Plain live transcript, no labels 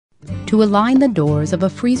To align the doors of a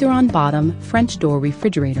freezer-on-bottom French door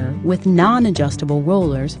refrigerator with non-adjustable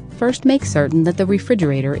rollers, first make certain that the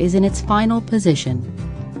refrigerator is in its final position.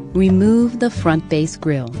 Remove the front base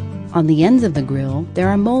grill. On the ends of the grill, there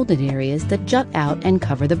are molded areas that jut out and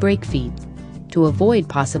cover the brake feet. To avoid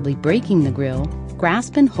possibly breaking the grill,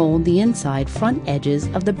 grasp and hold the inside front edges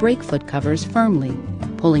of the brake foot covers firmly,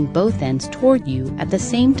 pulling both ends toward you at the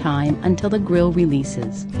same time until the grill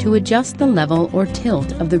releases. To adjust the level or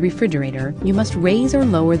tilt of the refrigerator, you must raise or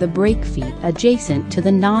lower the brake feet adjacent to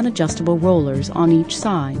the non-adjustable rollers on each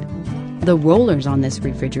side. The rollers on this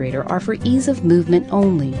refrigerator are for ease of movement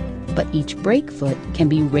only, but each brake foot can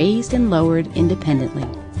be raised and lowered independently.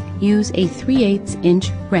 Use a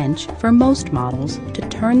 3/8-inch wrench for most models to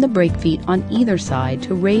turn the brake feet on either side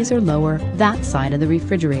to raise or lower that side of the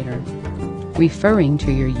refrigerator. Referring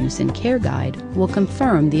to your use and care guide will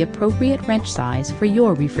confirm the appropriate wrench size for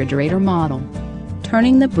your refrigerator model.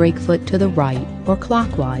 Turning the brake foot to the right or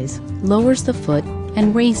clockwise lowers the foot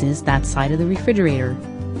and raises that side of the refrigerator.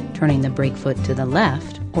 Turning the brake foot to the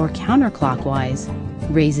left or counterclockwise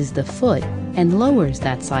raises the foot and lowers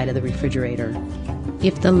that side of the refrigerator.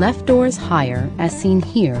 If the left door is higher, as seen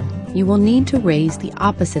here, you will need to raise the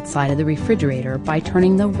opposite side of the refrigerator by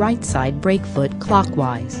turning the right side brake foot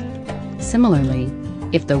clockwise. Similarly,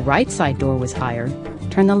 if the right side door was higher,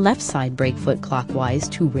 turn the left side brake foot clockwise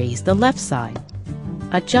to raise the left side.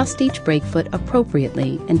 Adjust each brake foot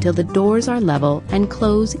appropriately until the doors are level and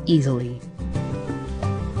close easily.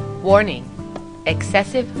 Warning: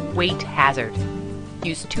 excessive weight hazard.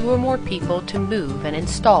 Use 2 or more people to move and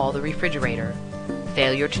install the refrigerator.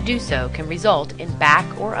 Failure to do so can result in back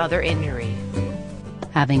or other injury.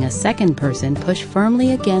 Having a second person push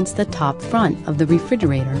firmly against the top front of the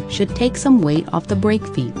refrigerator should take some weight off the brake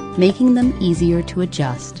feet, making them easier to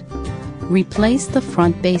adjust. Replace the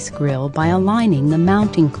front base grill by aligning the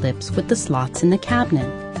mounting clips with the slots in the cabinet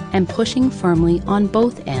and pushing firmly on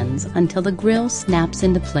both ends until the grill snaps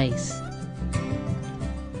into place.